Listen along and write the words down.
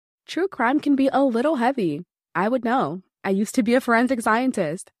true crime can be a little heavy. I would know. I used to be a forensic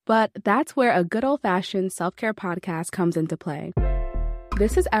scientist, but that's where a good old-fashioned self-care podcast comes into play.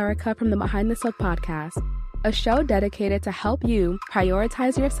 This is Erica from the Behind the Silk podcast, a show dedicated to help you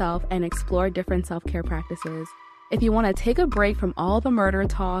prioritize yourself and explore different self-care practices. If you want to take a break from all the murder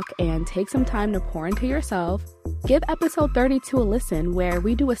talk and take some time to pour into yourself, give episode 32 a listen where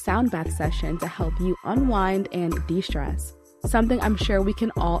we do a sound bath session to help you unwind and de-stress, something I'm sure we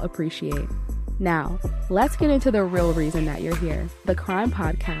can all appreciate. Now, let's get into the real reason that you're here, the crime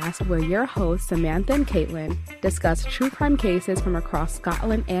podcast where your hosts Samantha and Caitlin discuss true crime cases from across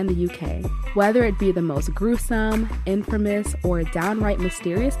Scotland and the UK. Whether it be the most gruesome, infamous, or downright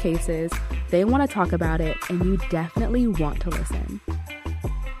mysterious cases, they want to talk about it and you definitely want to listen.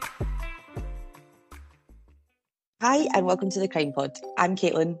 Hi and welcome to the Crime Pod. I'm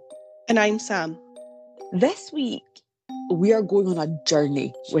Caitlin. And I'm Sam. This week, we are going on a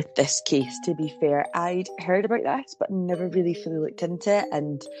journey with this case, to be fair. I'd heard about this, but never really fully looked into it.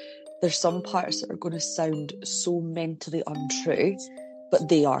 And there's some parts that are going to sound so mentally untrue, but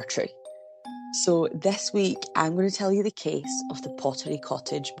they are true. So this week, I'm going to tell you the case of the Pottery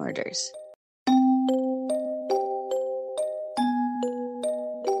Cottage murders.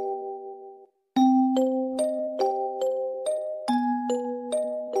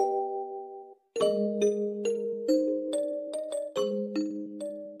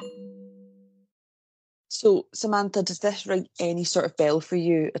 So, Samantha, does this ring any sort of bell for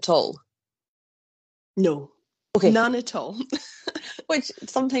you at all? No. Okay. None at all. Which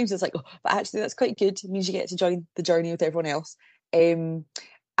sometimes it's like, oh, but actually that's quite good. It means you get to join the journey with everyone else.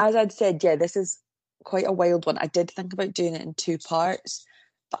 As I'd said, yeah, this is quite a wild one. I did think about doing it in two parts,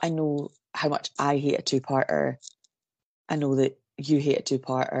 but I know how much I hate a two-parter. I know that you hate a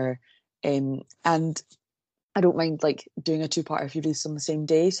two-parter. And I don't mind like doing a two-parter if you release on the same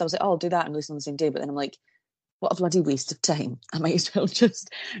day. So I was like, oh, I'll do that and release on the same day. But then I'm like, what a bloody waste of time. I might as well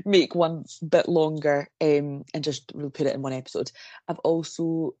just make one bit longer and just really put it in one episode. I've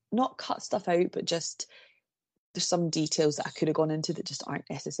also not cut stuff out, but just there's some details that I could have gone into that just aren't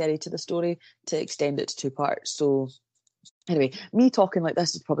necessary to the story to extend it to two parts. So anyway, me talking like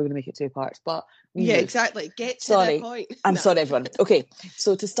this is probably going to make it two parts, but yeah, exactly. Get to the point. I'm sorry, everyone. Okay,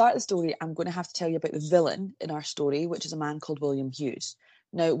 so to start the story, I'm going to have to tell you about the villain in our story, which is a man called William Hughes.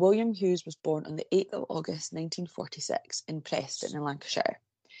 Now, William Hughes was born on the 8th of August 1946 in Preston in Lancashire.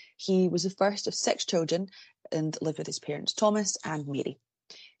 He was the first of 6 children and lived with his parents Thomas and Mary.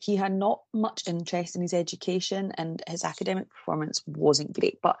 He had not much interest in his education and his academic performance wasn't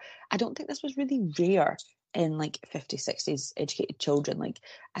great, but I don't think this was really rare in like 50s, 60s educated children. Like,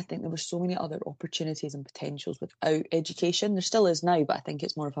 I think there were so many other opportunities and potentials without education. There still is now, but I think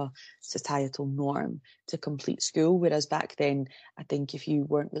it's more of a societal norm to complete school, whereas back then I think if you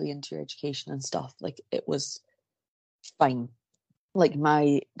weren't really into your education and stuff, like it was fine. Like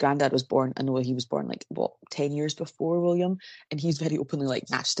my granddad was born, I know he was born like 10 years before William, and he's very openly like,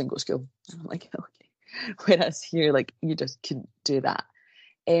 nah, just didn't go to school. And I'm like, okay. Whereas here, like, you just couldn't do that.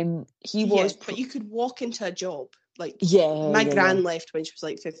 But you could walk into a job. Like, my gran left when she was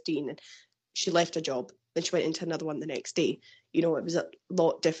like 15, and she left a job, then she went into another one the next day. You know, it was a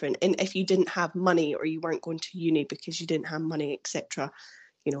lot different. And if you didn't have money or you weren't going to uni because you didn't have money, etc.,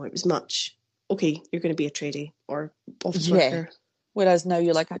 you know, it was much, okay, you're going to be a tradie or office worker. Whereas now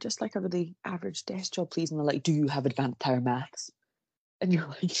you're like, I just like a really average desk job, please. And they're like, do you have advanced tower maths? And you're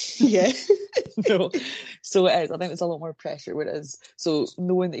like, yeah. No. So it is. I think there's a lot more pressure. Whereas, so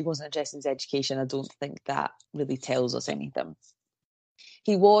knowing that he wasn't interested in his education, I don't think that really tells us anything.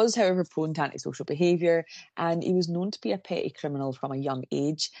 He was, however, prone to antisocial behaviour, and he was known to be a petty criminal from a young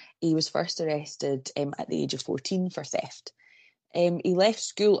age. He was first arrested at the age of 14 for theft. He left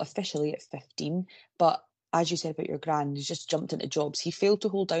school officially at 15, but as you said about your gran, he just jumped into jobs. He failed to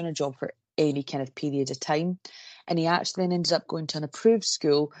hold down a job for any kind of period of time. And he actually then ended up going to an approved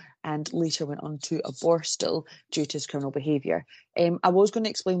school and later went on to a borstal due to his criminal behaviour. I was going to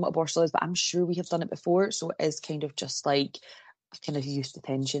explain what a borstal is, but I'm sure we have done it before. So it is kind of just like a kind of youth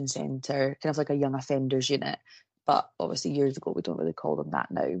detention centre, kind of like a young offenders unit. But obviously years ago, we don't really call them that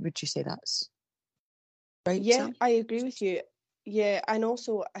now. Would you say that's right? Yeah, Sam? I agree with you. Yeah, and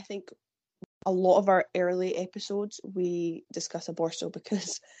also I think a lot of our early episodes, we discuss a borstal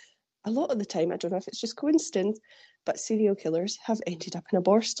because a lot of the time, I don't know if it's just coincidence, but serial killers have ended up in a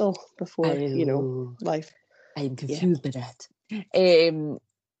borstal before, life. I'm confused by that.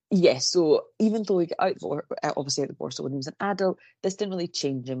 So even though he got out, obviously out the borstal when he was an adult, this didn't really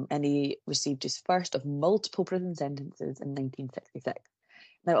change him, and he received his first of multiple prison sentences in 1966.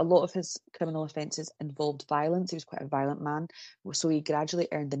 Now, a lot of his criminal offences involved violence. He was quite a violent man, so he gradually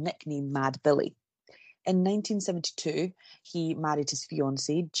earned the nickname Mad Billy. In 1972, he married his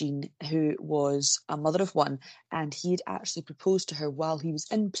fiancée, Jean, who was a mother of one, and he had actually proposed to her while he was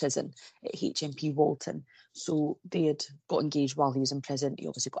in prison at HMP Walton. So they had got engaged while he was in prison. He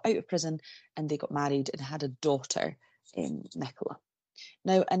obviously got out of prison, and they got married and had a daughter, Nicola.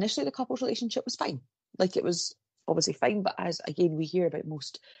 Now, initially, the couple's relationship was fine. Like, it was obviously fine, but as, again, we hear about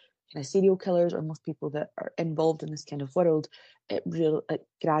most kind of serial killers or most people that are involved in this kind of world, it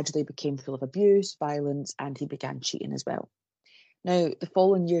gradually became full of abuse, violence, and he began cheating as well. Now, the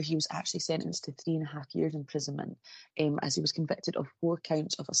following year, he was actually sentenced to 3.5 years imprisonment, as he was convicted of 4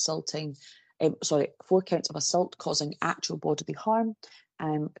 counts of assault causing actual bodily harm,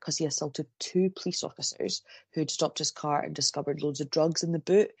 because he assaulted 2 police officers who had stopped his car and discovered loads of drugs in the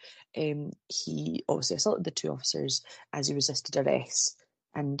boot. He obviously assaulted the 2 officers as he resisted arrest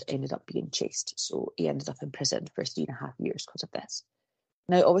and ended up being chased. So he ended up in prison for 3.5 years because of this.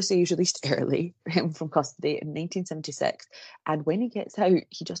 Now, obviously, he was released early from custody in 1976, and when he gets out,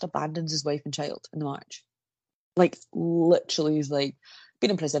 he just abandons his wife and child in the march. Like, literally, he's like,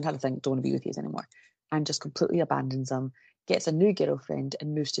 been in prison, had a thing, don't want to be with you anymore, and just completely abandons them, gets a new girlfriend,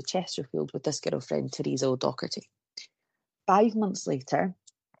 and moves to Chesterfield with this girlfriend, Teresa O'Doherty. 5 months later,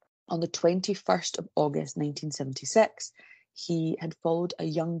 on the 21st of August 1976, he had followed a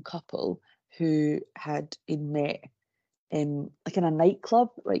young couple who had met in a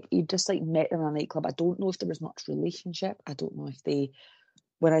nightclub. Like, he just met them in a nightclub. I don't know if there was much relationship. I don't know if they,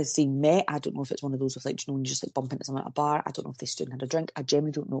 when I say met, I don't know if it's one of those with when you just bump into someone at a bar. I don't know if they stood and had a drink. I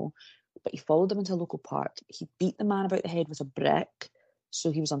genuinely don't know. But he followed them into a local park. He beat the man about the head with a brick,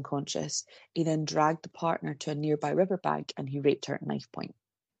 so he was unconscious. He then dragged the partner to a nearby riverbank and he raped her at knife point.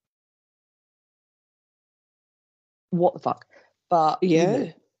 What the fuck? But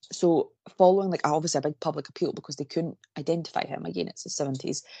yeah. So following obviously a big public appeal because they couldn't identify him, again it's the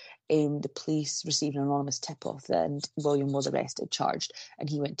 70s, the police received an anonymous tip-off and William was arrested, charged, and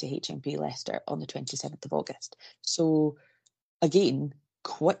he went to HMP Leicester on the 27th of August. So again,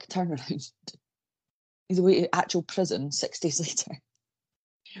 quick turnaround. He's away to actual prison 6 days later,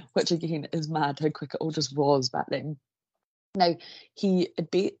 which again is mad how quick it all just was back then. Now,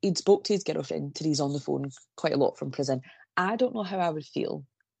 he'd spoke to his girlfriend, Teresa, on the phone quite a lot from prison. I don't know how I would feel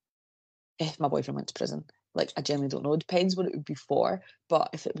if my boyfriend went to prison. Like, I genuinely don't know. It depends what it would be for. But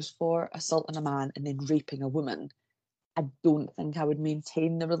if it was for assaulting a man and then raping a woman, I don't think I would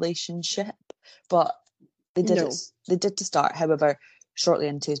maintain the relationship. But they did it. They did to start. However, shortly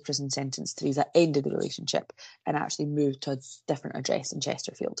into his prison sentence, Teresa ended the relationship and actually moved to a different address in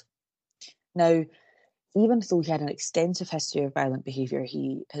Chesterfield. Now, even though he had an extensive history of violent behaviour,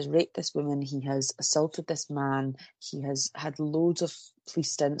 he has raped this woman, he has assaulted this man, he has had loads of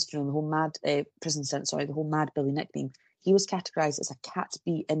police stints, the whole mad prison stint, the whole Mad Billy nickname. He was categorised as a Cat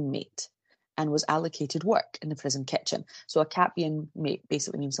B inmate and was allocated work in the prison kitchen. So a Cat B inmate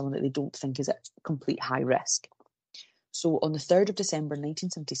basically means someone that they don't think is at complete high risk. So on the 3rd of December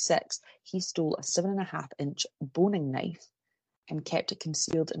 1976, he stole a 7.5-inch boning knife and kept it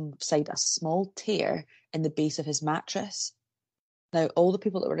concealed inside a small tear in the base of his mattress. Now, all the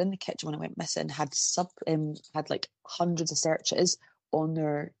people that were in the kitchen when it went missing had hundreds of searches on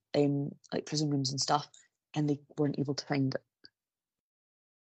their prison rooms and stuff, and they weren't able to find it.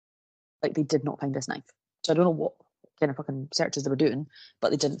 Like, they did not find this knife. So I don't know what kind of fucking searches they were doing,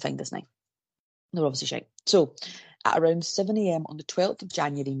 but they didn't find this knife. They were obviously shite. So, at around 7 a.m. on the 12th of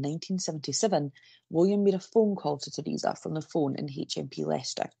January 1977, William made a phone call to Teresa from the phone in HMP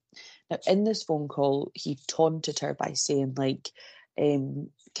Leicester. Now, in this phone call, he taunted her by saying, kind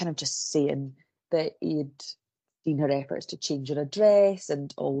of just saying that he'd seen her efforts to change her address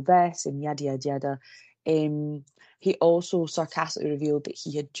and all this and yada, yada, yada. He also sarcastically revealed that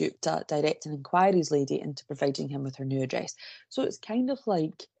he had duped a direct and inquiries lady into providing him with her new address. So it's kind of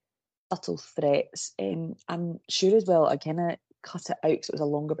like subtle threats. I'm sure as well, I kind of cut it out because it was a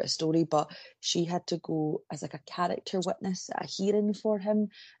longer bit of story, but she had to go as a character witness at a hearing for him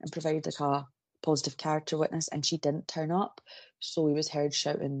and provide a positive character witness, and she didn't turn up, so he was heard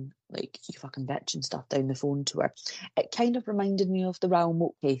shouting you fucking bitch and stuff down the phone to her. It kind of reminded me of the Raoul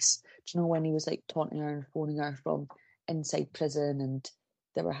Moat case. Do you know when he was taunting her and phoning her from inside prison and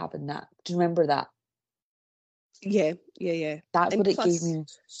they were having that? Do you remember that? Yeah. That's what it gave me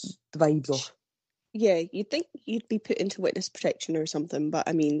the vibes of. Yeah, you'd think you'd be put into witness protection or something, but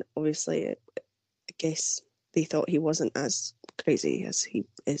I mean, obviously, I guess they thought he wasn't as crazy as he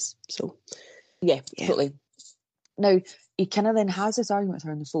is, so... Yeah, totally. Now, he kind of then has this argument with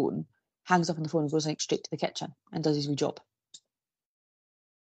her on the phone, hangs up on the phone and goes straight to the kitchen and does his wee job.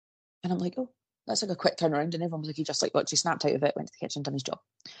 And I'm like, oh, that's like a quick turnaround. And everyone was like, he just like literally snapped out of it, went to the kitchen, done his job.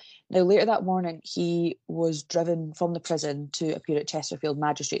 Now, later that morning, he was driven from the prison to appear at Chesterfield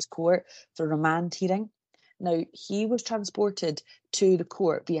Magistrates Court for a remand hearing. Now, he was transported to the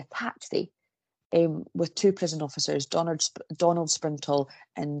court via taxi with two prison officers, Donald Sprintle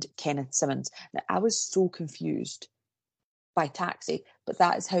and Kenneth Simmons. Now, I was so confused by taxi, but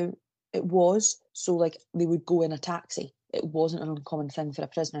that is how it was. So, like, they would go in a taxi. It wasn't an uncommon thing for a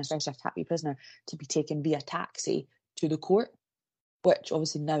prisoner, especially a happy prisoner, to be taken via taxi to the court, which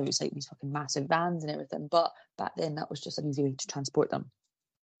obviously now is like these fucking massive vans and everything. But back then, that was just an easy way to transport them.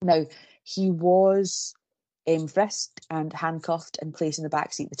 Now, he was frisked and handcuffed and placed in the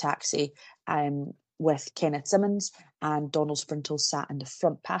backseat of the taxi with Kenneth Simmons, and Donald Sprintle sat in the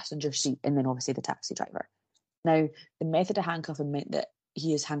front passenger seat, and then obviously the taxi driver. Now, the method of handcuffing meant that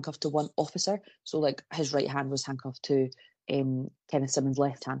he is handcuffed to one officer. So, like, his right hand was handcuffed to Kenneth Simmons'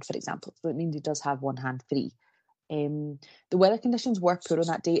 left hand, for example. So it means he does have one hand free. The weather conditions were poor on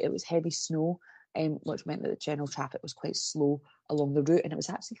that day. It was heavy snow, which meant that the general traffic was quite slow along the route, and it was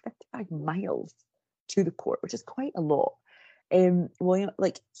actually 55 miles to the court, which is quite a lot. William,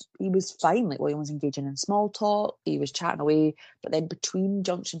 like, he was fine. Like, William was engaging in small talk, he was chatting away, but then between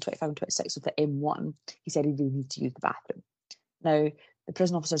junction 25 and 26 of the M1, he said he really needed to use the bathroom. Now, the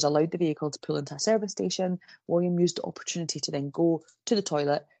prison officers allowed the vehicle to pull into a service station. William used the opportunity to then go to the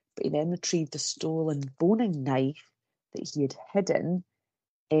toilet, but he then retrieved the stolen boning knife that he had hidden,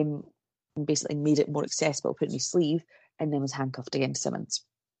 and basically made it more accessible, put it in his sleeve, and then was handcuffed again to Simmons.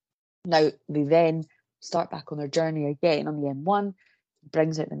 Now, they then start back on their journey again on the M1,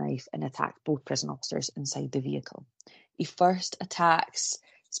 brings out the knife and attacks both prison officers inside the vehicle. He first attacks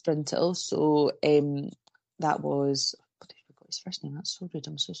Sprintle, so that was, what, I forgot his first name, that's so rude,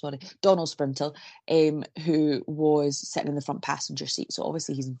 I'm so sorry, Donald Sprintle, who was sitting in the front passenger seat, so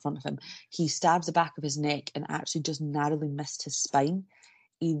obviously he's in front of him. He stabs the back of his neck and actually just narrowly missed his spine.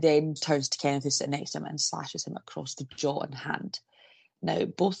 He then turns to Kenneth, who's sitting next to him, and slashes him across the jaw and hand. Now,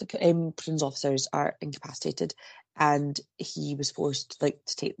 both the prison officers are incapacitated, and he was forced to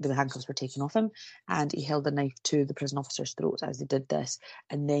take, the handcuffs were taken off him, and he held the knife to the prison officer's throats as he did this,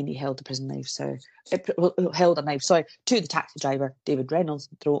 and then he held a knife to the taxi driver, David Reynolds'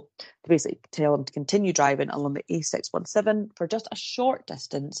 throat, to basically tell him to continue driving along the A617 for just a short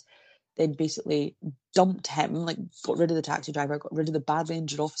distance, then basically dumped him, like got rid of the taxi driver, got rid of the badly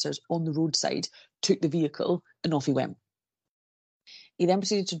injured officers on the roadside, took the vehicle, and off he went. He then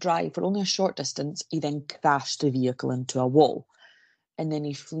proceeded to drive for only a short distance. He then crashed the vehicle into a wall. And then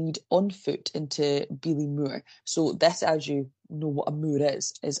he fled on foot into Beely Moor. So this, as you know what a moor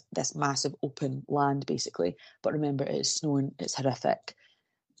is this massive open land, basically. But remember, it is snowing, it's horrific.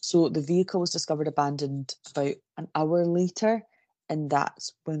 So the vehicle was discovered abandoned about an hour later. And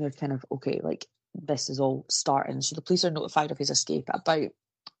that's when they're kind of, okay, like, this is all starting. So the police are notified of his escape at about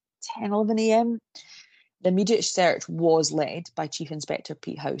 10, 11 a.m. The immediate search was led by Chief Inspector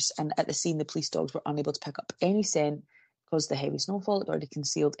Pete House, and at the scene the police dogs were unable to pick up any scent because the heavy snowfall had already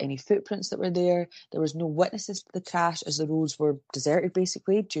concealed any footprints that were there. There was no witnesses to the crash as the roads were deserted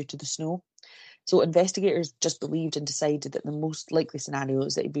basically due to the snow. So investigators just believed and decided that the most likely scenario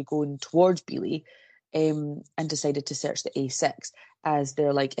is that he'd be going towards Beely, and decided to search the A6, as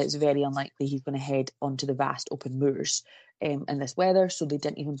they're like, it's very unlikely he's going to head onto the vast open moors in this weather, so they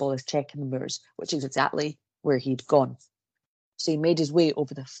didn't even bother checking the moors, which is exactly where he'd gone. So he made his way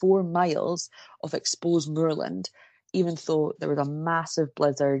over the 4 miles of exposed moorland, even though there was a massive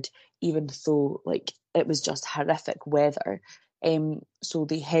blizzard, even though like it was just horrific weather. So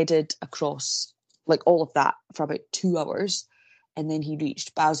they headed across like all of that for about 2 hours, and then he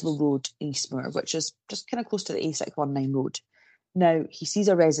reached Baslow Road, Eastmoor, which is just kind of close to the A619 road. Now, he sees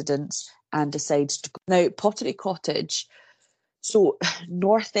a residence and decides to go. Now, Pottery Cottage, so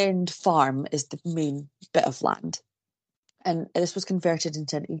North End Farm is the main bit of land. And this was converted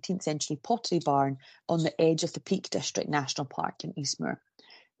into an 18th century pottery barn on the edge of the Peak District National Park in Eastmoor.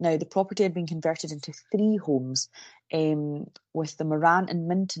 Now, the property had been converted into 3 homes, with the Moran and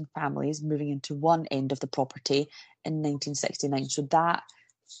Minton families moving into one end of the property in 1969. So that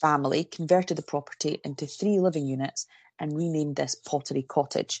family converted the property into 3 living units and renamed this Pottery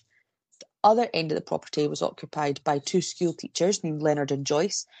Cottage. The other end of the property was occupied by 2 school teachers named Leonard and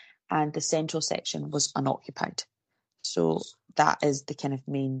Joyce, and the central section was unoccupied. So that is the kind of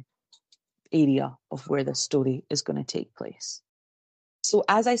main area of where this story is going to take place. So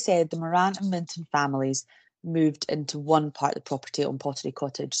as I said, the Moran and Minton families moved into one part of the property on Pottery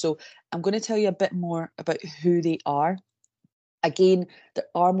Cottage. So I'm going to tell you a bit more about who they are. Again, there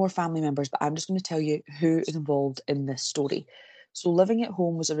are more family members, but I'm just going to tell you who is involved in this story. So living at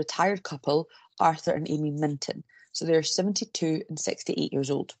home was a retired couple, Arthur and Amy Minton. So they're 72 and 68 years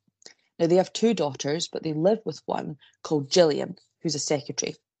old. Now, they have 2 daughters, but they live with one called Gillian, who's a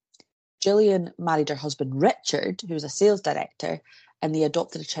secretary. Gillian married her husband Richard, who was a sales director, and they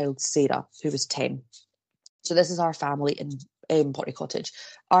adopted a child, Sarah, who was 10. So this is our family in Pottery Cottage.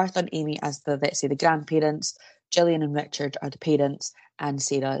 Arthur and Amy as let's say, the grandparents, Gillian and Richard are the parents, and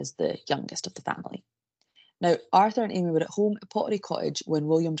Sarah is the youngest of the family. Now, Arthur and Amy were at home at Pottery Cottage when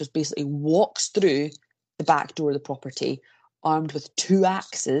William just basically walks through the back door of the property, armed with 2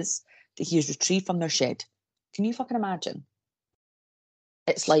 axes that he has retrieved from their shed. Can you fucking imagine?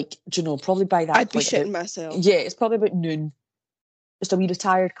 It's like, probably by that I'd point... I'd be shitting myself. Yeah, it's probably about noon. Just a wee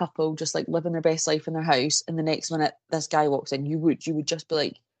retired couple, just like living their best life in their house, and the next minute this guy walks in, you would just be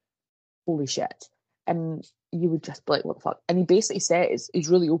like, holy shit. And you would just be like, what the fuck? And he basically says, he's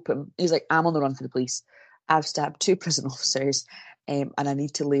really open, he's like, I'm on the run for the police. I've stabbed 2 prison officers, and I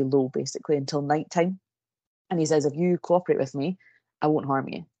need to lay low basically until nighttime. And he says, if you cooperate with me, I won't harm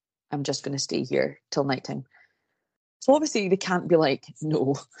you. I'm just going to stay here till nighttime. So obviously they can't be like,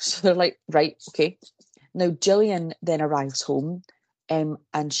 no. So they're like, right, okay. Now Gillian then arrives home,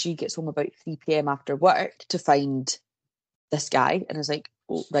 and she gets home about 3 p.m. after work to find this guy, and is like,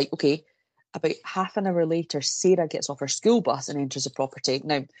 oh, right, okay. About half an hour later, Sarah gets off her school bus and enters the property.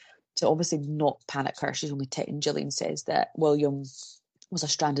 Now, to obviously not panic her, she's only 10. Gillian says that William was a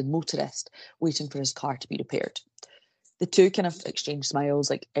stranded motorist waiting for his car to be repaired. The 2 kind of exchange smiles,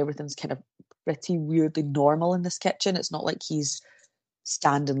 like everything's kind of pretty weirdly normal in this kitchen. It's not like he's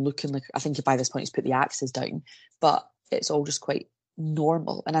standing looking like, I think by this point he's put the axes down, but it's all just quite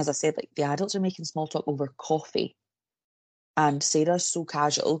normal. And as I said, like the adults are making small talk over coffee. And Sarah's so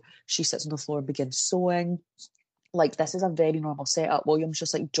casual, she sits on the floor and begins sewing. Like, this is a very normal setup. William's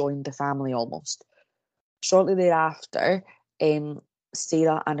just like joined the family almost. Shortly thereafter,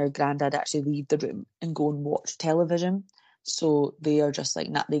 Sarah and her granddad actually leave the room and go and watch television. So they are just like,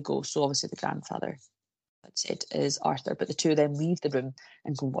 nah, they go. So obviously the grandfather, that's it, is Arthur. But the 2 of them leave the room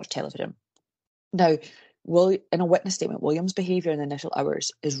and go and watch television. Now, in a witness statement, William's behaviour in the initial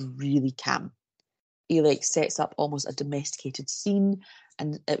hours is really calm. He sets up almost a domesticated scene,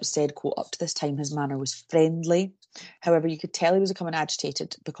 and it was said, quote, up to this time his manner was friendly. However, you could tell he was becoming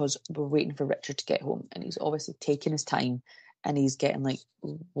agitated because we're waiting for Richard to get home, and he's obviously taking his time, and he's getting like,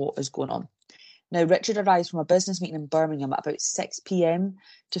 what is going on? Now, Richard arrives from a business meeting in Birmingham at about 6 p.m.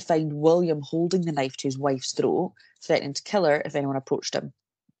 to find William holding the knife to his wife's throat, threatening to kill her if anyone approached him.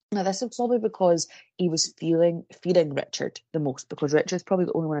 Now, this is probably because he was fearing Richard the most, because Richard's probably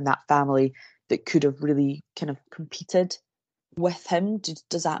the only one in that family that could have really kind of competed with him.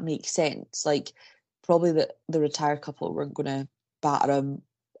 Does that make sense? Like, probably the retired couple weren't going to batter him.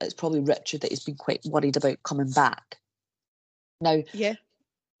 It's probably Richard that he's been quite worried about coming back. Now, yeah,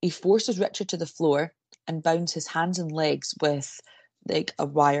 he forces Richard to the floor and bounds his hands and legs with like a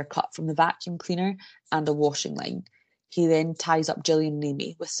wire cut from the vacuum cleaner and a washing line. He then ties up Gillian and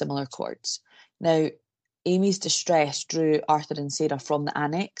Amy with similar cords. Now, Amy's distress drew Arthur and Sarah from the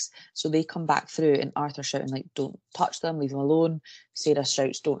annex, so they come back through, and Arthur's shouting like, don't touch them, leave them alone. Sarah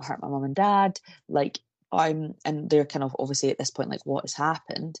shouts, don't hurt my mum and dad. And they're kind of obviously at this point like, what has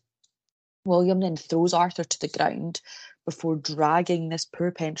happened? William then throws Arthur to the ground before dragging this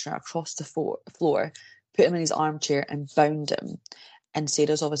poor pensioner across the floor, put him in his armchair and bound him. And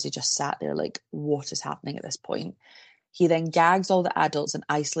Sarah's obviously just sat there like, what is happening at this point? He then gags all the adults and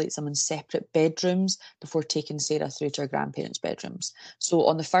isolates them in separate bedrooms before taking Sarah through to her grandparents' bedrooms. So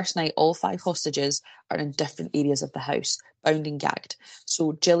on the first night, all 5 hostages are in different areas of the house, bound and gagged.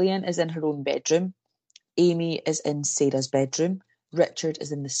 So Gillian is in her own bedroom, Amy is in Sarah's bedroom, Richard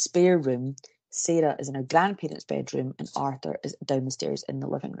is in the spare room, Sarah is in her grandparents' bedroom, and Arthur is down the stairs in the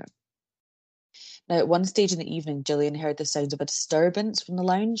living room. Now, at one stage in the evening, Gillian heard the sounds of a disturbance from the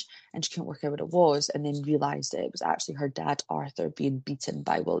lounge, and she couldn't work out what it was, and then realised that it was actually her dad, Arthur, being beaten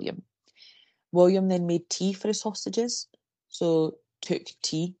by William. William then made tea for his hostages, so took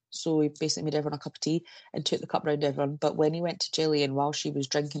tea. So he basically made everyone a cup of tea and took the cup round everyone. But when he went to Gillian while she was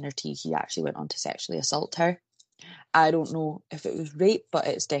drinking her tea, he actually went on to sexually assault her. I don't know if it was rape, but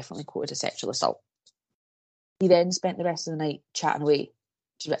it's definitely quoted as sexual assault. He then spent the rest of the night chatting away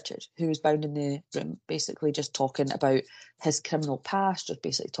to Richard, who was bound in the room, basically just talking about his criminal past, just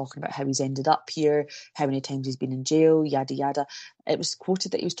basically talking about how he's ended up here, how many times he's been in jail, yada yada. It was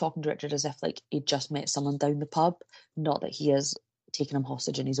quoted that he was talking to Richard as if like he'd just met someone down the pub, not that he has taken him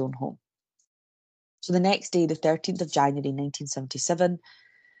hostage in his own home. So the next day, the 13th of January 1977,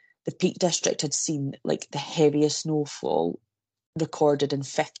 the Peak District had seen like the heaviest snowfall recorded in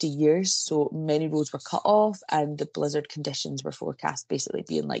 50 years. So many roads were cut off and the blizzard conditions were forecast basically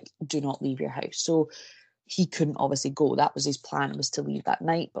being like, do not leave your house. So he couldn't obviously go. That was his plan, was to leave that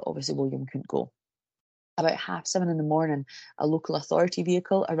night, but obviously William couldn't go. About 7:30 in the morning, a local authority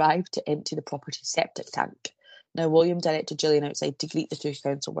vehicle arrived to empty the property's septic tank. Now, William directed Gillian outside to greet the two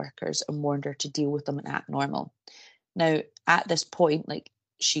council workers and warned her to deal with them and act normal. Now, at this point, like,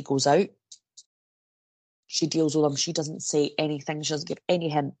 she goes out, she deals with them, she doesn't say anything, she doesn't give any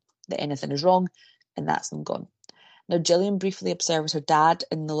hint that anything is wrong, and that's them gone. Now, Gillian briefly observes her dad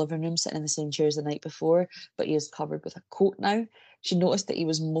in the living room sitting in the same chair as the night before, but he is covered with a coat now. She noticed that he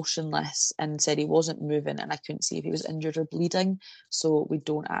was motionless and said he wasn't moving, and I couldn't see if he was injured or bleeding, so we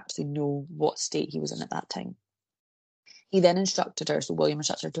don't actually know what state he was in at that time. He then instructed her, so William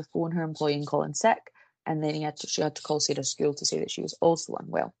instructed her to phone her employee and call in sick, and then she had to call Sarah's school to say that she was also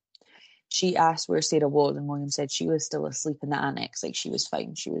unwell. She asked where Sarah was, and William said she was still asleep in the annex, like she was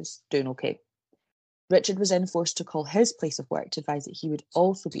fine, she was doing okay. Richard was then forced to call his place of work to advise that he would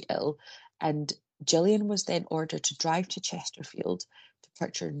also be ill, and Gillian was then ordered to drive to Chesterfield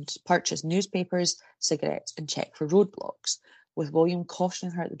to purchase newspapers, cigarettes, and check for roadblocks, with William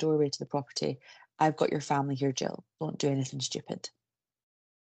cautioning her at the doorway to the property, "I've got your family here, Jill. Don't do anything stupid."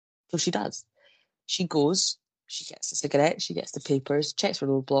 So she does. She goes, she gets the cigarette, she gets the papers, checks for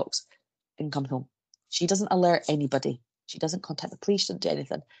roadblocks, and comes home. She doesn't alert anybody. She doesn't contact the police, doesn't do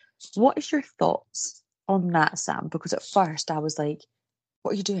anything. What is your thoughts on that, Sam? Because at first I was like,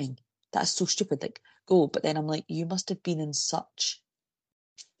 what are you doing? That's so stupid. Like, go. But then I'm like, you must have been in such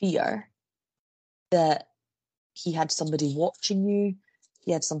fear that he had somebody watching you.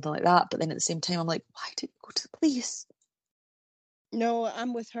 He had something like that. But then at the same time, I'm like, why didn't you go to the police? No,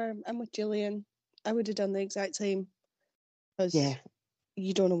 I'm with her. I'm with Gillian. I would have done the exact same. Because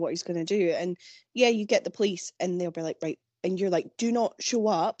you don't know what he's going to do. And yeah, you get the police and they'll be like, right. And you're like, do not show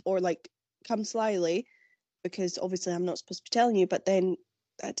up or like come slyly, because obviously I'm not supposed to be telling you. But then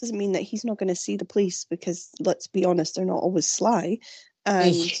that doesn't mean that he's not going to see the police, because let's be honest, they're not always sly.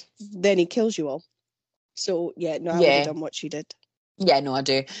 And then he kills you all. So yeah, no, I would have done what she did. Yeah, no, I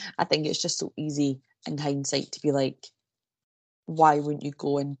do. I think it's just so easy in hindsight to be like, why wouldn't you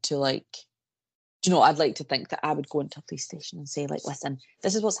go into like, do you know, I'd like to think that I would go into a police station and say, like, listen,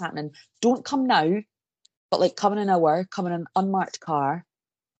 this is what's happening. Don't come now, but like come in an hour, come in an unmarked car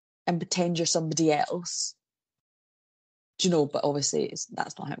and pretend you're somebody else. Do you know, but obviously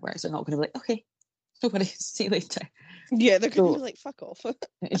that's not how it works. They're not going to be like, okay, no worries, see you later. Yeah, they're going to be like, fuck off.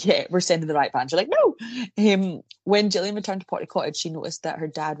 Yeah, we're sending the right band. You're like, no. When Gillian returned to Pottery Cottage, she noticed that her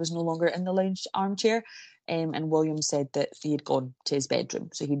dad was no longer in the lounge armchair, and William said that he had gone to his bedroom,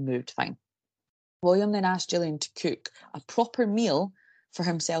 so he'd moved fine. William then asked Gillian to cook a proper meal for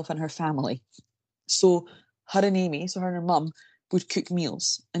himself and her family. So her and Amy, so her and her mum, would cook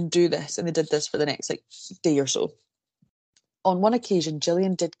meals and do this, and they did this for the next like day or so. On one occasion,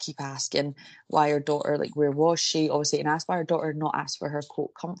 Gillian did keep asking why her daughter, like, where was she? Obviously, and asked why her daughter not asked for her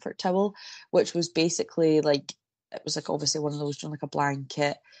quote comfort towel, which was basically like, it was like obviously one of those, doing like a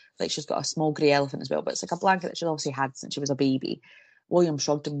blanket. Like, she's got a small grey elephant as well, but it's like a blanket that she's obviously had since she was a baby. William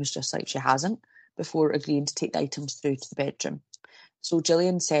shrugged and was just like, she hasn't, before agreeing to take the items through to the bedroom. So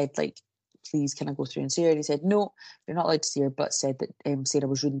Gillian said, like, please, can I go through and see her? And he said, no, you're not allowed to see her, but said that Sarah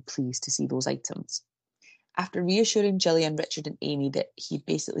was really pleased to see those items. After reassuring Gillian, Richard and Amy that he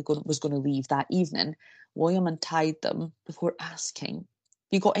basically was going to leave that evening, William untied them before asking,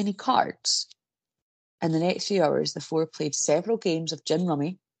 you got any cards? In the next few hours, the four played several games of gin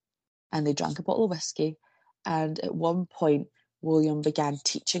rummy and they drank a bottle of whiskey. And at one point, William began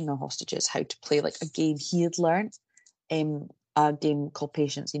teaching the hostages how to play like a game he had learned, a game called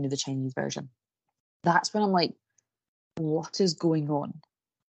Patience, the Chinese version. That's when I'm like, what is going on?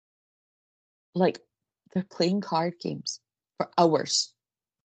 Like, they're playing card games for hours.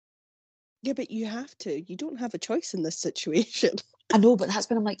 Yeah, but you have to. You don't have a choice in this situation. I know, but that's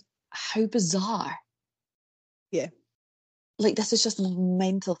when I'm like, how bizarre. Yeah. Like, this is just a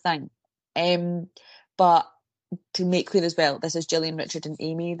mental thing. But to make clear as well, this is Gillian, Richard and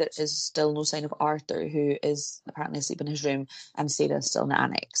Amy. There is still no sign of Arthur, who is apparently asleep in his room, and Sarah is still in the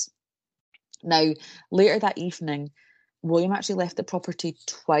annex. Now, later that evening, William actually left the property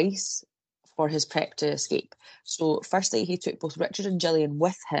twice for his prep to escape. So firstly, he took both Richard and Gillian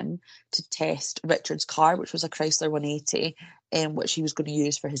with him to test Richard's car, which was a Chrysler 180, which he was going to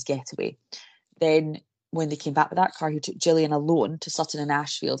use for his getaway. Then when they came back with that car, he took Gillian alone to Sutton and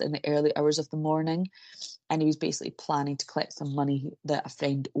Ashfield in the early hours of the morning, and he was basically planning to collect some money that a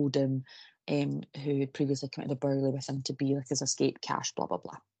friend owed him, who had previously committed a burglary with him, to be like his escape cash, blah, blah,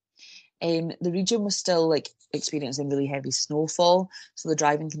 blah. The region was still like experiencing really heavy snowfall, so the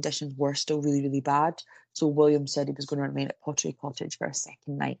driving conditions were still really, really bad. So William said he was going to remain at Pottery Cottage for a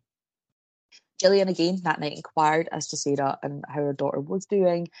second night. Gillian again that night inquired as to Sarah and how her daughter was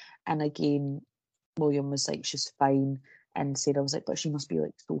doing, and again William was like, she's fine, and Sarah was like, but she must be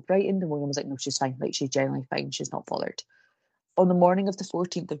like so frightened, and William was like, no, she's fine, like she's generally fine, she's not bothered. On the morning of the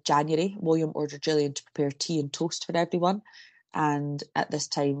 14th of January, William ordered Gillian to prepare tea and toast for everyone, and at this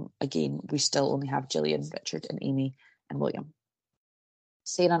time again we still only have Gillian, Richard and Amy and William.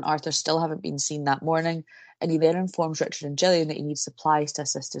 Sarah and Arthur still haven't been seen that morning, and he then informs Richard and Gillian that he needs supplies to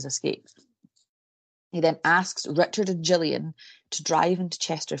assist his escape. He then asks Richard and Gillian to drive into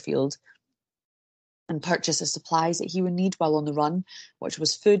Chesterfield and purchase the supplies that he would need while on the run, which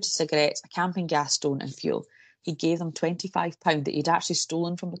was food, cigarettes, a camping gas stone and fuel. He gave them £25 that he'd actually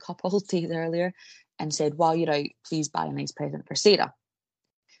stolen from the couple days earlier and said, while you're out, please buy a nice present for Sarah.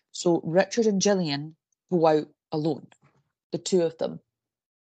 So Richard and Gillian go out alone. The two of them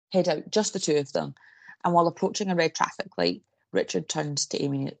head out, just the two of them. And while approaching a red traffic light, Richard turns to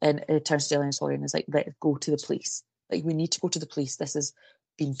Amy and turns to Gillian, and is like, let's go to the police. Like, we need to go to the police. This has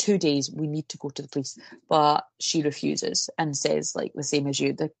been 2 days. We need to go to the police. But she refuses and says, like, the same as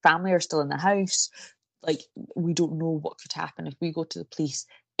you. The family are still in the house. Like, we don't know what could happen. If we go to the police,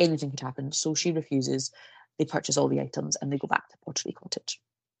 anything could happen. So she refuses. They purchase all the items and they go back to Pottery Cottage.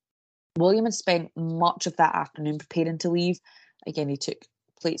 William had spent much of that afternoon preparing to leave. Again, he took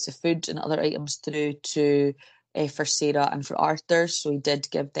plates of food and other items through to for Sarah and for Arthur, so he did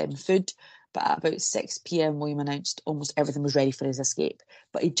give them food. But at about 6 p.m, William announced almost everything was ready for his escape,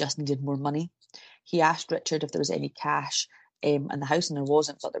 but he just needed more money. He asked Richard if there was any cash in the house, and there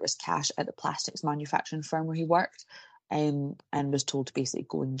wasn't, but there was cash at the plastics manufacturing firm where he worked, and was told to basically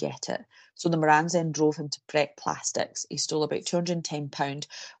go and get it. So the Morans then drove him to Breck Plastics. He stole about £210,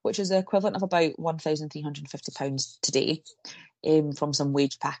 which is the equivalent of about £1,350 today, from some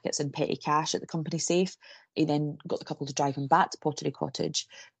wage packets and petty cash at the company safe. He then got the couple to drive him back to Pottery Cottage,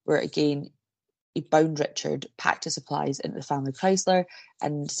 where again he bound Richard, packed his supplies into the family Chrysler,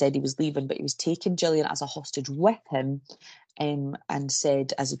 and said he was leaving, but he was taking Gillian as a hostage with him, and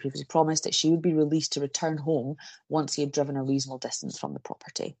said, as he previously promised, that she would be released to return home once he had driven a reasonable distance from the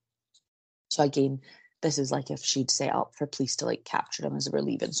property. So again, this is like if she'd set up for police to like capture him as they were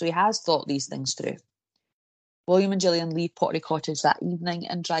leaving. So he has thought these things through. William and Gillian leave Pottery Cottage that evening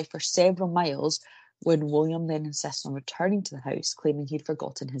and drive for several miles when William then insists on returning to the house, claiming he'd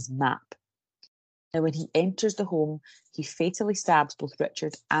forgotten his map. Now, when he enters the home, he fatally stabs both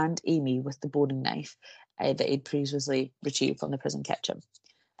Richard and Amy with the boning knife that he'd previously retrieved from the prison kitchen.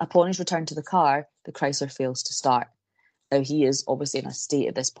 Upon his return to the car, the Chrysler fails to start. Now, he is obviously in a state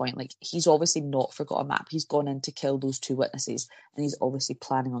at this point. Like, he's obviously not forgot a map. He's gone in to kill those two witnesses, and he's obviously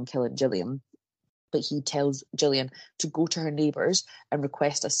planning on killing Gillian. But he tells Gillian to go to her neighbours and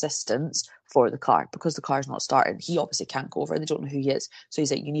request assistance for the car because the car's not starting. He obviously can't go over. They don't know who he is. So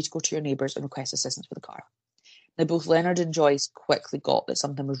he's like, you need to go to your neighbours and request assistance for the car. Now, both Leonard and Joyce quickly got that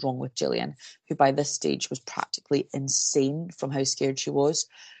something was wrong with Gillian, who by this stage was practically insane from how scared she was.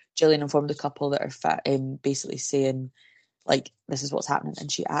 Gillian informed the couple that are basically saying, like, this is what's happening.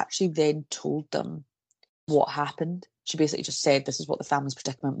 And she actually then told them what happened. She basically just said, this is what the family's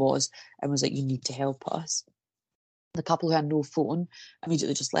predicament was, and was like, you need to help us. The couple who had no phone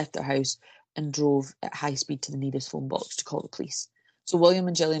immediately just left their house and drove at high speed to the nearest phone box to call the police. So William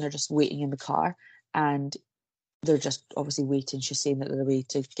and Gillian are just waiting in the car, and they're just obviously waiting. She's saying that they're away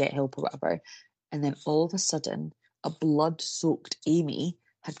to get help or whatever. And then all of a sudden, a blood-soaked Amy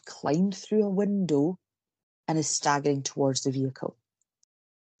had climbed through a window and is staggering towards the vehicle.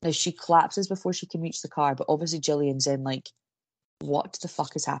 Now, she collapses before she can reach the car, but obviously Gillian's in, like, what the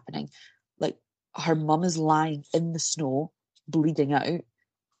fuck is happening? Like, her mum is lying in the snow, bleeding out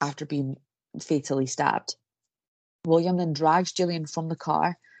after being fatally stabbed. William then drags Gillian from the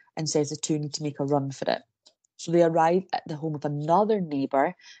car and says the two need to make a run for it. So they arrive at the home of another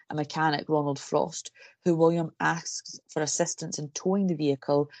neighbour, a mechanic, Ronald Frost, who William asks for assistance in towing the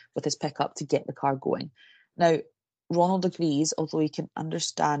vehicle with his pickup to get the car going. Now, Ronald agrees, although he can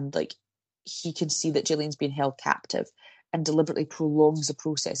understand, like, he can see that Gillian's being held captive and deliberately prolongs the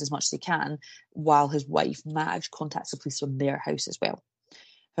process as much as he can, while his wife, Madge, contacts the police from their house as well.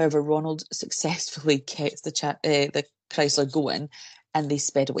 However, Ronald successfully gets the Chrysler going, and they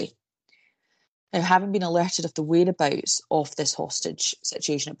sped away. Now, having been alerted of the whereabouts of this hostage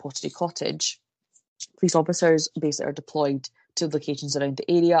situation at Pottery Cottage, police officers basically are deployed to locations around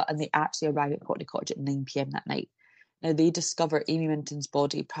the area, and they actually arrive at Pottery Cottage at 9 p.m. that night. Now, they discover Amy Minton's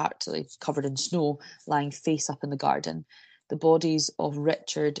body practically covered in snow, lying face up in the garden. the bodies of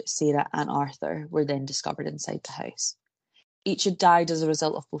Richard, Sarah and Arthur were then discovered inside the house. Each had died as a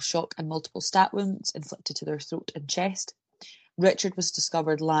result of both shock and multiple stab wounds inflicted to their throat and chest. Richard was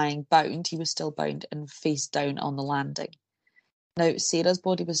discovered lying bound. He was still bound and face down on the landing. Now, Sarah's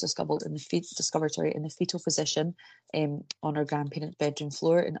body was discovered in the fetal position on her grandparents' bedroom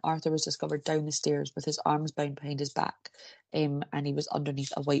floor, and Arthur was discovered down the stairs with his arms bound behind his back, and he was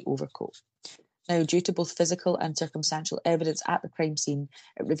underneath a white overcoat. Now, due to both physical and circumstantial evidence at the crime scene,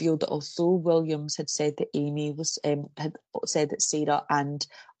 it revealed that although Williams had said that Amy was had said that Sarah and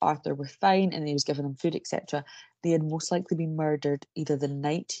Arthur were fine and he was giving them food, etc., they had most likely been murdered either the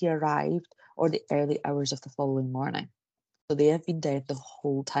night he arrived or the early hours of the following morning. So they have been dead the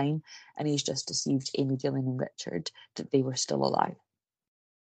whole time, and he's just deceived Amy, Gillian and Richard that they were still alive.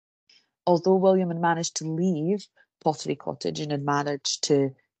 Although William had managed to leave Pottery Cottage and had managed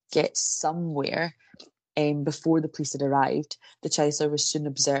to get somewhere before the police had arrived, the Chrysler was soon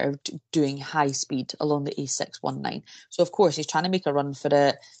observed doing high speed along the A619. So of course he's trying to make a run for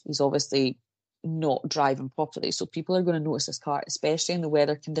it. He's obviously not driving properly, so people are going to notice this car, especially in the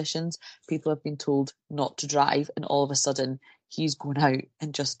weather conditions. People have been told not to drive, and all of a sudden he's going out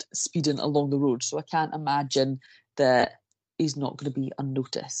and just speeding along the road. So I can't imagine that he's not going to be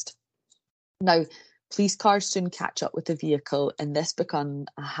unnoticed. Now, police cars soon catch up with the vehicle, and this becomes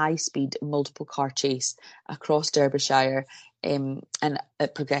a high-speed multiple car chase across Derbyshire, and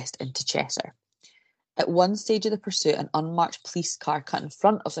it progressed into Cheshire. At one stage of the pursuit, an unmarked police car cut in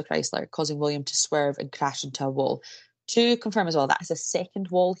front of the Chrysler, causing William to swerve and crash into a wall. To confirm as well, that is the second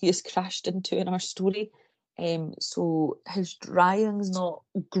wall he has crashed into in our story. So his driving's not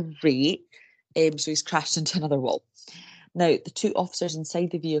great, so he's crashed into another wall. Now, the two officers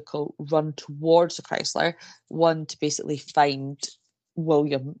inside the vehicle run towards the Chrysler, one to basically find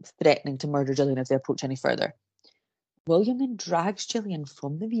William threatening to murder Gillian if they approach any further. William then drags Gillian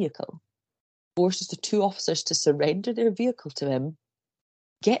from the vehicle, forces the two officers to surrender their vehicle to him,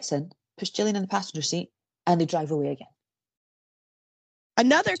 gets in, puts Gillian in the passenger seat, and they drive away again.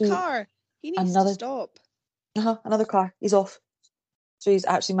 Another car! He needs to stop. Another car. He's off. So he's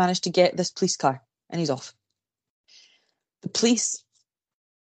actually managed to get this police car, and he's off. The police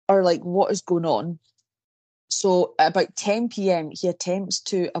are like, what is going on? So at about 10 p.m, he attempts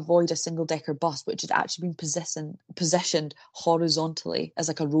to avoid a single-decker bus, which had actually been positioned horizontally as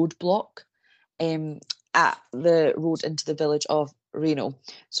like a roadblock at the road into the village of Reno.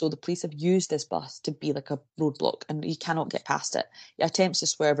 So the police have used this bus to be like a roadblock, and he cannot get past it. He attempts to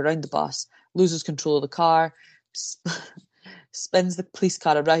swerve around the bus, loses control of the car, spins the police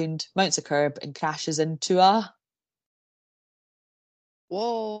car around, mounts a curb, and crashes into a...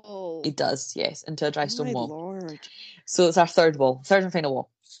 Whoa. It does, yes, into a dry stone wall. Lord. So it's our third and final wall.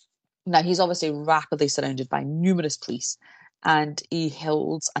 Now, he's obviously rapidly surrounded by numerous police, and he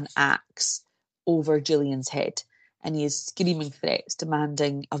holds an axe over Gillian's head, and he is screaming threats,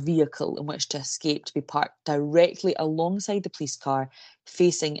 demanding a vehicle in which to escape to be parked directly alongside the police car,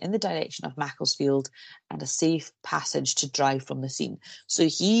 facing in the direction of Macclesfield, and a safe passage to drive from the scene. So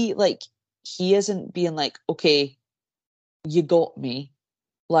he isn't being like, okay, you got me,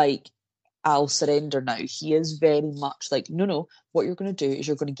 like, I'll surrender now. He is very much like, no, what you're going to do is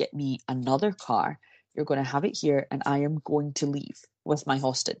you're going to get me another car, you're going to have it here, and I am going to leave with my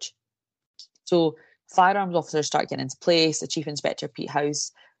hostage. So firearms officers start getting into place. The Chief Inspector, Pete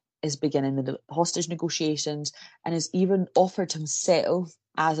House, is beginning the hostage negotiations and is even offered himself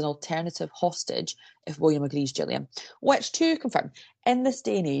as an alternative hostage if William agrees Gillian, which, to confirm, in this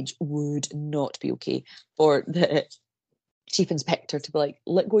day and age would not be okay for the Chief Inspector to be like,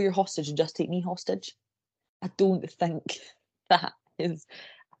 let go your hostage and just take me hostage. I don't think that is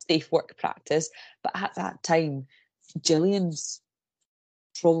a safe work practice. But at that time, Gillian's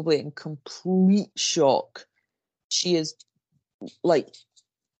probably in complete shock. She is like,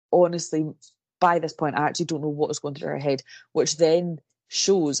 honestly, by this point, I actually don't know what is going through her head, which then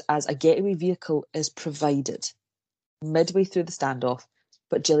shows as a getaway vehicle is provided midway through the standoff,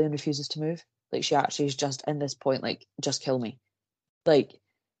 but Gillian refuses to move. Like, she actually is just in this point, like, just kill me. Like,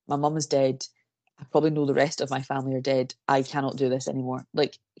 my mum is dead. I probably know the rest of my family are dead. I cannot do this anymore.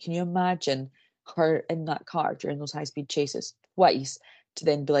 Like, can you imagine her in that car during those high-speed chases twice to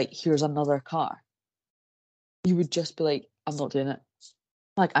then be like, here's another car? You would just be like, I'm not doing it.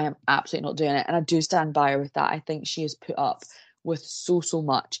 Like, I am absolutely not doing it. And I do stand by her with that. I think she has put up with so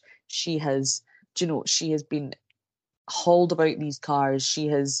much. She has, she has been hauled about these cars. She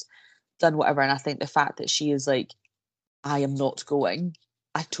has done whatever, and I think the fact that she is like, I am not going,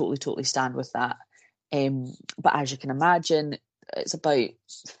 I totally stand with that. But as you can imagine, it's about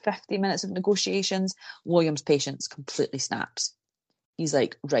 50 minutes of negotiations. William's patience completely snaps. He's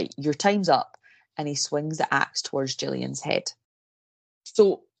like, right, your time's up. And he swings the axe towards Gillian's head.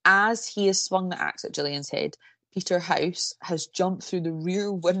 So as he has swung the axe at Gillian's head, Peter House has jumped through the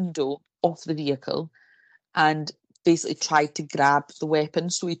rear window of the vehicle and basically tried to grab the weapon.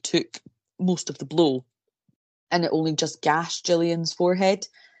 So he took most of the blow, and it only just gashed Gillian's forehead.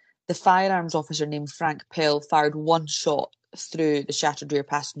 The firearms officer named Frank Pell fired one shot through the shattered rear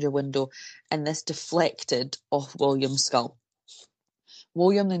passenger window, and this deflected off William's skull.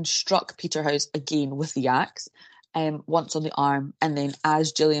 William then struck Peter House again with the axe, once on the arm, and then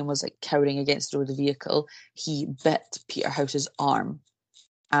as Gillian was like cowering against the door of the vehicle, he bit Peter House's arm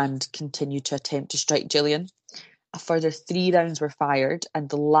and continued to attempt to strike Gillian. A further 3 rounds were fired, and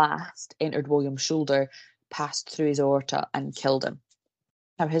the last entered William's shoulder, passed through his aorta, and killed him.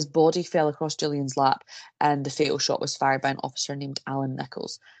 Now, his body fell across Gillian's lap, and the fatal shot was fired by an officer named Alan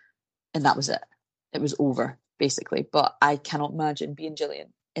Nichols. And that was it. It was over, basically. But I cannot imagine being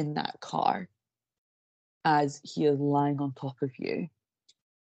Gillian in that car as he is lying on top of you.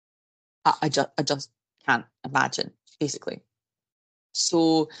 I just can't imagine, basically.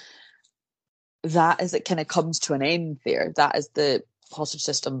 So that is, it kind of comes to an end there. That is the hostage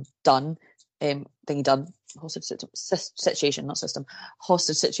system done. Thingy done. Hostage situation, not system.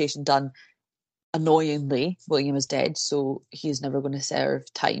 Hostage situation done. Annoyingly, William is dead, so he is never going to serve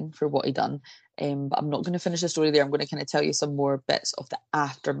time for what he done. But I'm not going to finish the story there. I'm going to kind of tell you some more bits of the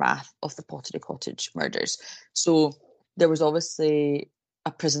aftermath of the Pottery Cottage murders. So there was obviously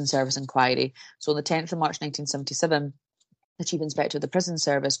a prison service inquiry. So on the 10th of March 1977, the Chief Inspector of the Prison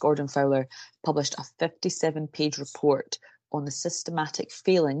Service, Gordon Fowler, published a 57-page report on the systematic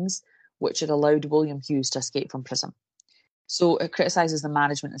failings which had allowed William Hughes to escape from prison. So it criticises the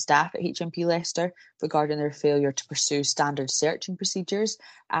management and staff at HMP Leicester regarding their failure to pursue standard searching procedures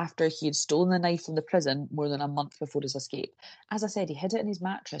after he had stolen the knife from the prison more than a month before his escape. As I said, he hid it in his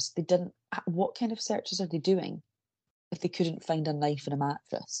mattress. They didn't. What kind of searches are they doing if they couldn't find a knife in a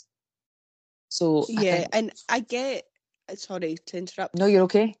mattress? So yeah, and I get. Sorry to interrupt. No, you're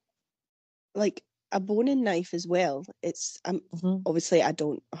okay. Like a boning knife as well. It's obviously I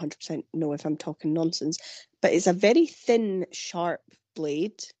don't 100% know if I'm talking nonsense, but it's a very thin, sharp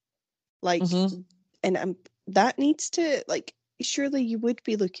blade. Like, and that needs to, like, surely you would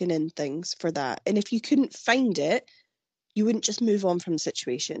be looking in things for that. And if you couldn't find it, you wouldn't just move on from the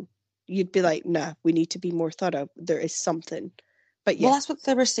situation. You'd be like, nah, we need to be more thorough. There is something. But yeah. Well, that's what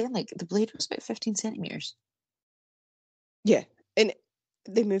they were saying. Like, the blade was about 15 centimetres. Yeah. And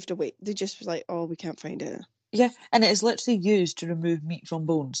they moved away. They just was like, oh, we can't find it. Yeah, and it is literally used to remove meat from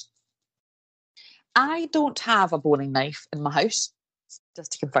bones. I don't have a boning knife in my house,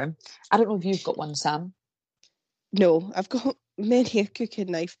 just to confirm. I don't know if you've got one, Sam. No, I've got many a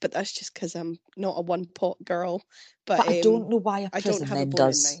cooking knife, but that's just because I'm not a one-pot girl. But I don't know why a prison then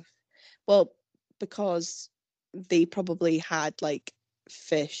does. Knife. Well, because they probably had, like,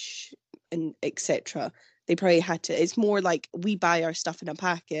 fish and etc. They probably had to. It's more like we buy our stuff in a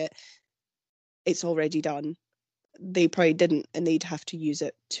packet. It's already done. They probably didn't, and they'd have to use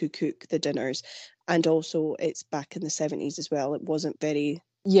it to cook the dinners. And also, it's back in the 70s as well. It wasn't very...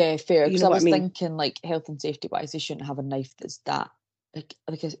 Yeah, fair. Because I was thinking, like, health and safety-wise, they shouldn't have a knife that's that like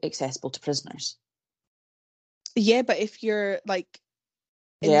accessible to prisoners. Yeah, but if you're like...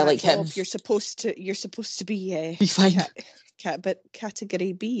 Yeah, like job, him. You're supposed to be... Be fine. But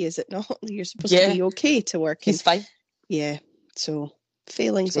category B, is it not? You're supposed to be okay to work. He's fine. Yeah, so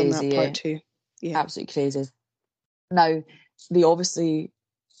failings crazy, on that part too. Yeah. Absolutely crazy. Now, he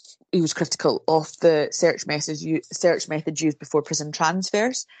was critical of the search methods used before prison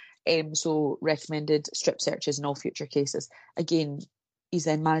transfers, so recommended strip searches in all future cases. Again, he's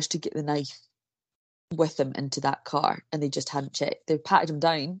then managed to get the knife with him into that car, and they just hadn't checked. They patted him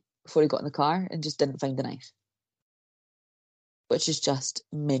down before he got in the car and just didn't find the knife, which is just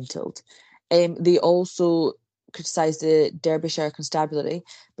mental. They also criticised the Derbyshire Constabulary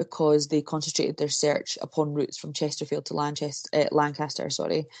because they concentrated their search upon routes from Chesterfield to Lancashire,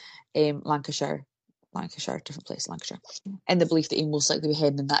 different place, Lancashire, in the belief that he most likely be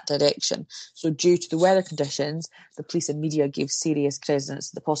heading in that direction. So due to the weather conditions, the police and media gave serious credence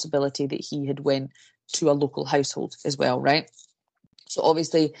to the possibility that he had went to a local household as well, right? So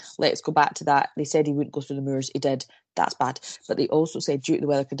obviously, let's go back to that. They said he wouldn't go through the moors. He did. That's bad. But they also said due to the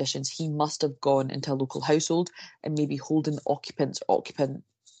weather conditions, he must have gone into a local household and maybe holding occupant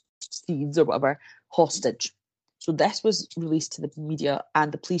steeds or whatever hostage. So this was released to the media,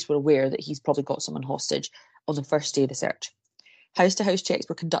 and the police were aware that he's probably got someone hostage on the first day of the search. House-to-house checks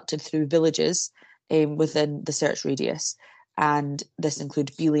were conducted through villages within the search radius, and this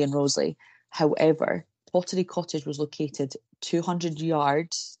included Beeley and Rosalie. However, Pottery Cottage was located 200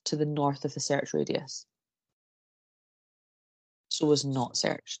 yards to the north of the search radius, so was not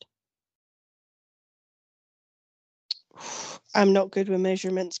searched. I'm not good with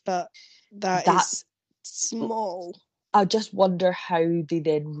measurements, but that is small. I just wonder how they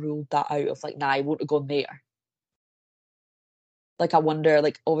then ruled that out of like, nah, I won't have gone there. Like, I wonder,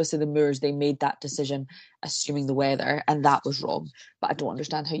 like, obviously the Moors, they made that decision assuming the weather, and that was wrong. But I don't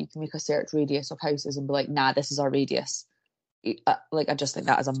understand how you can make a search radius of houses and be like, nah, this is our radius. Like, I just think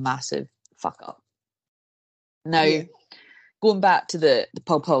that is a massive fuck up. Now, going back to the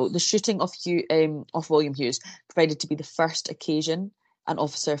poll, the shooting of William Hughes provided to be the first occasion an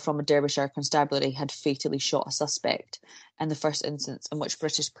officer from a Derbyshire constabulary had fatally shot a suspect, and the first instance in which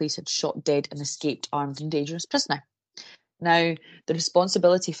British police had shot dead an escaped armed and dangerous prisoner. Now, the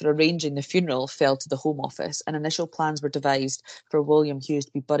responsibility for arranging the funeral fell to the Home Office, and initial plans were devised for William Hughes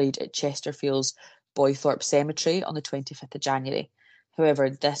to be buried at Chesterfield's Boythorpe Cemetery on the 25th of January. However,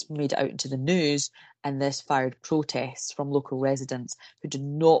 this made it out into the news, and this fired protests from local residents who did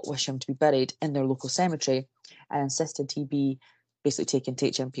not wish him to be buried in their local cemetery and insisted he be basically taken to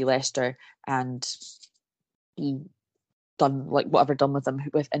HMP Leicester and he done like whatever done with them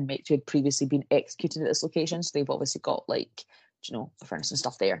with inmates who had previously been executed at this location. So they've obviously got like, you know, a furnace and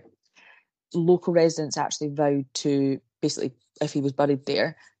stuff there. Local residents actually vowed to basically, if he was buried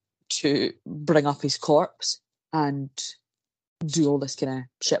there, to bring up his corpse and do all this kind of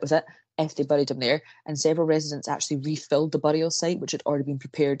shit with it if they buried him there. And several residents actually refilled the burial site, which had already been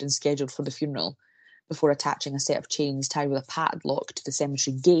prepared and scheduled for the funeral, before attaching a set of chains tied with a padlock to the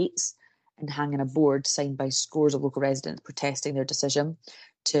cemetery gates and hanging a board signed by scores of local residents protesting their decision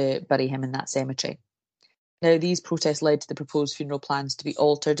to bury him in that cemetery. Now, these protests led to the proposed funeral plans to be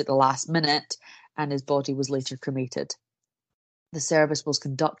altered at the last minute, and his body was later cremated. The service was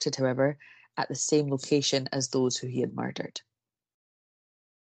conducted, however, at the same location as those who he had murdered.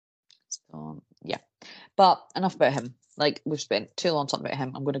 So, yeah. But enough about him. Like, we've spent too long talking about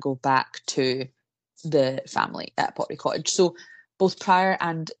him. I'm going to go back to the family at Pottery Cottage. So, both prior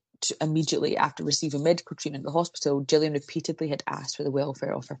and immediately after receiving medical treatment at the hospital, Gillian repeatedly had asked for the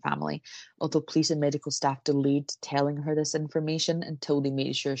welfare of her family, although police and medical staff delayed telling her this information until they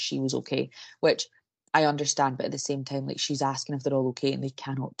made sure she was okay, which I understand, but at the same time, like, she's asking if they're all okay and they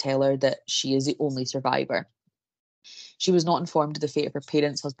cannot tell her that she is the only survivor. She was not informed of the fate of her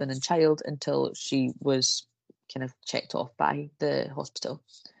parents, husband and child until she was kind of checked off by the hospital.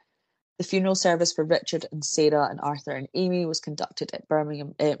 The funeral service for Richard and Sarah and Arthur and Amy was conducted at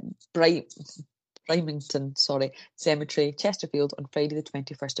Brymington Cemetery, Chesterfield, on Friday the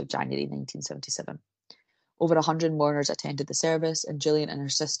 21st of January 1977. Over 100 mourners attended the service, and Gillian and her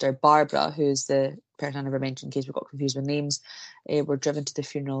sister Barbara, who is the person I never mentioned in case we got confused with names, were driven to the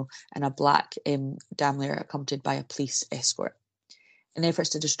funeral in a black Daimler accompanied by a police escort. In efforts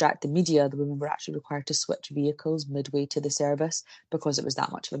to distract the media, the women were actually required to switch vehicles midway to the service because it was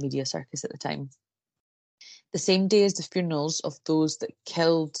that much of a media circus at the time. The same day as the funerals of those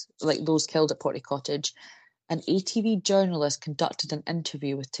killed at Pottery Cottage, an ATV journalist conducted an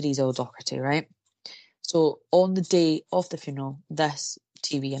interview with Teresa O'Doherty, right? So on the day of the funeral, this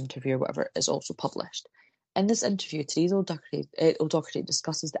TV interview or whatever is also published. In this interview, Teresa O'Doherty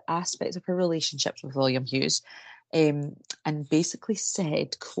discusses the aspects of her relationships with William Hughes, and basically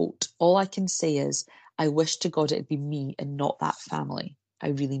said, quote, "All I can say is, I wish to God it'd be me and not that family. I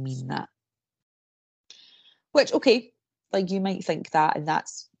really mean that." Which, okay, like, you might think that, and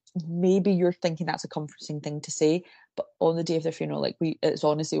that's, maybe you're thinking that's a comforting thing to say, but on the day of the funeral, like, it's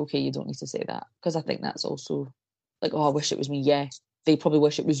honestly okay, you don't need to say that, because I think that's also, like, oh, I wish it was me. Yeah, they probably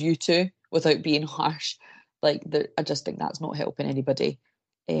wish it was you too, without being harsh. Like, I just think that's not helping anybody,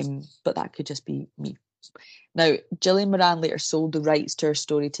 but that could just be me. Now, Gillian Moran later sold the rights to her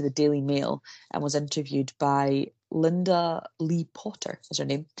story to the Daily Mail and was interviewed by Linda Lee Potter, is her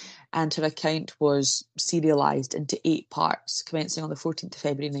name, and her account was serialised into 8 parts, commencing on the 14th of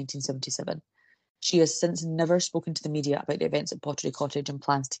February 1977. She has since never spoken to the media about the events at Pottery Cottage and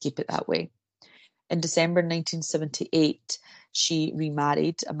plans to keep it that way. In December 1978, she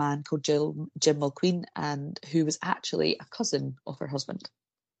remarried a man called Jim Mulqueen, and who was actually a cousin of her husband.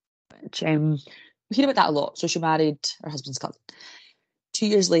 Which, we hear about that a lot. So she married her husband's cousin. 2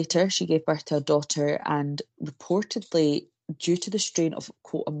 years later, she gave birth to a daughter, and reportedly, due to the strain of,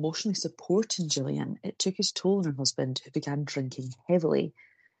 quote, emotionally supporting Gillian, it took its toll on her husband, who began drinking heavily.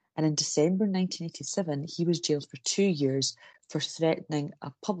 And in December 1987, he was jailed for 2 years for threatening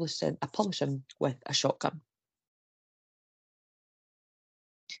a publisher with a shotgun.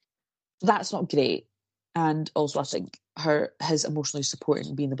 That's not great. And also, I think his emotionally supporting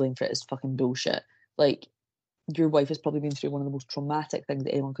and being the blame for it is fucking bullshit. Like, your wife has probably been through one of the most traumatic things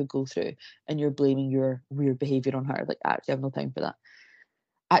that anyone could go through, and you're blaming your weird behaviour on her. Like, actually, I have no time for that.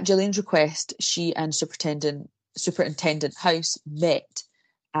 At Gillian's request, she and Superintendent House met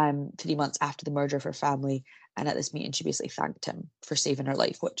 3 months after the murder of her family, and at this meeting, she basically thanked him for saving her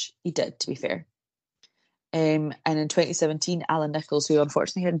life, which he did, to be fair. And in 2017, Alan Nichols, who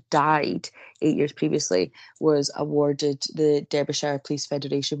unfortunately had died 8 years previously, was awarded the Derbyshire Police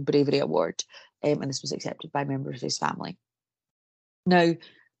Federation Bravery Award, and this was accepted by members of his family. Now,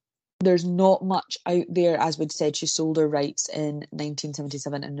 there's not much out there. As we'd said, she sold her rights in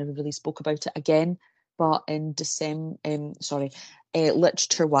 1977 and never really spoke about it again. But in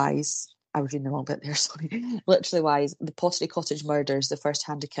literature-wise, I was reading the wrong bit there, sorry. Literally-wise, the Pottery Cottage murders, the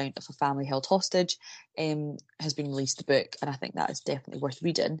first-hand account of a family held hostage, has been released, the book, and I think that is definitely worth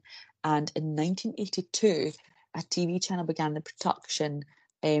reading. And in 1982, a TV channel began the production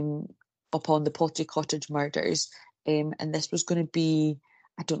upon the Pottery Cottage murders, and this was going to be,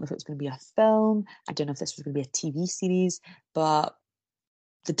 I don't know if it was going to be a film, I don't know if this was going to be a TV series, but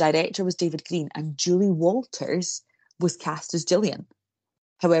the director was David Green, and Julie Walters was cast as Gillian.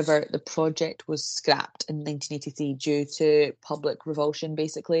 However, the project was scrapped in 1983 due to public revulsion,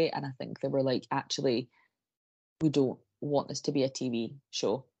 basically, and I think they were like, actually, we don't want this to be a TV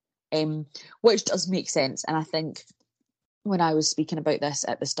show, which does make sense. And I think when I was speaking about this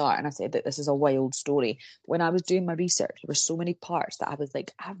at the start, and I said that this is a wild story, when I was doing my research, there were so many parts that I was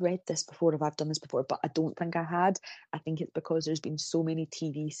like, I've read this before, I've done this before, but I don't think I had. I think it's because there's been so many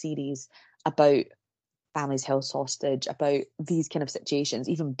TV series about families held hostage, about these kind of situations,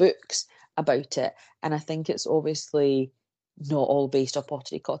 even books about it. And I think it's obviously not all based off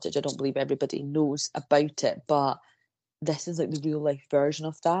Pottery Cottage. I don't believe everybody knows about it, but this is like the real life version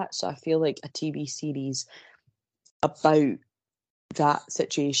of that. So I feel like a TV series about that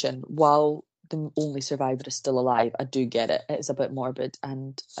situation, while the only survivor is still alive, I do get it. It's a bit morbid,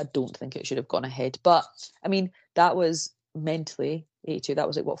 and I don't think it should have gone ahead. But I mean, that was mentally 82. That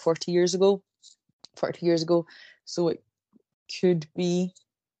was like, what, 40 years ago? 40 years ago. So it could be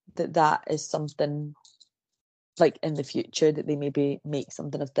that is something like in the future that they maybe make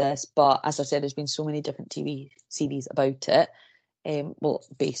something of this. But as I said, there's been so many different TV series about it,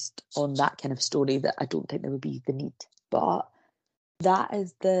 based on that kind of story, that I don't think there would be the need. But that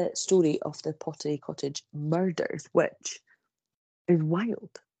is the story of the Pottery Cottage murders, which is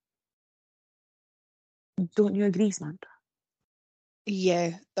wild. Don't you agree, Samantha?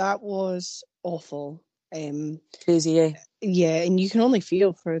 Yeah, that was awful. Crazy, yeah. Yeah, and you can only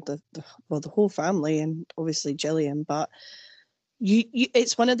feel for the whole family, and obviously Gillian, but you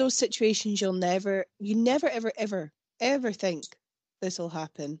it's one of those situations you never ever think this will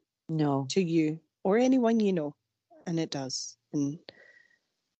happen. No. To you or anyone you know, and it does, and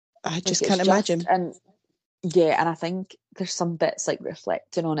I just like, can't imagine. And I think there's some bits, like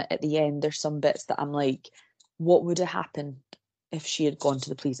reflecting on it at the end, there's some bits that I'm like, what would have happened if she had gone to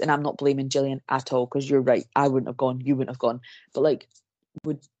the police? And I'm not blaming Gillian at all, because you're right, I wouldn't have gone, you wouldn't have gone, but like,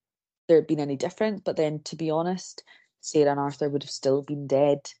 would there have been any difference? But then, to be honest, Sarah and Arthur would have still been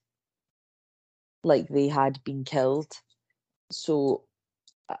dead, like they had been killed. So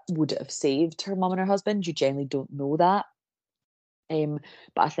would it have saved her mum and her husband? You generally don't know that. But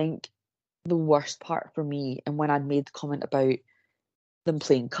I think the worst part for me, and when I made the comment about them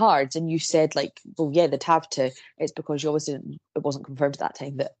playing cards, and you said like, well, yeah, they'd have to, it's because you obviously it wasn't confirmed at that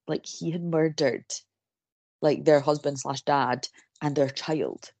time that like he had murdered like their husband / dad and their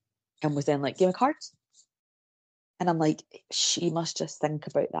child, and was then like, game of cards. And I'm like, she must just think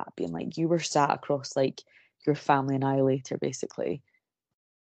about that, being like, you were sat across like your family annihilator, basically,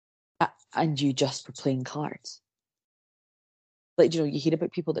 and you just were playing cards. Like, you hear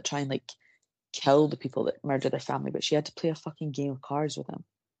about people that try and like kill the people that murder their family, but she had to play a fucking game of cards with him.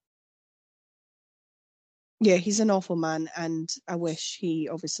 Yeah, he's an awful man, and I wish he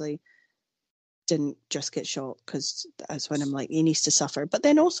obviously didn't just get shot, because that's when I'm like, he needs to suffer. But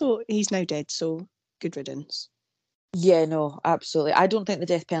then also, he's now dead, so good riddance. Yeah, no, absolutely. I don't think the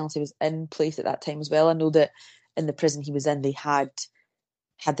death penalty was in place at that time as well. I know that in the prison he was in, they had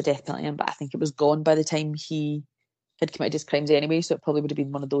the death penalty in, but I think it was gone by the time he had committed his crimes anyway, so it probably would have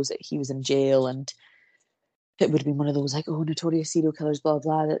been one of those that he was in jail, and it would have been one of those like, oh, notorious serial killers, blah,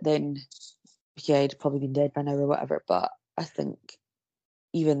 blah, that then, yeah, he'd probably been dead by now or whatever. But I think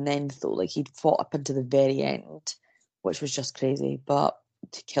even then, though, like, he'd fought up into the very end, which was just crazy. But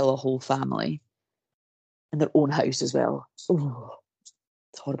to kill a whole family in their own house as well, oh,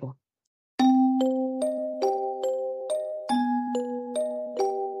 it's horrible.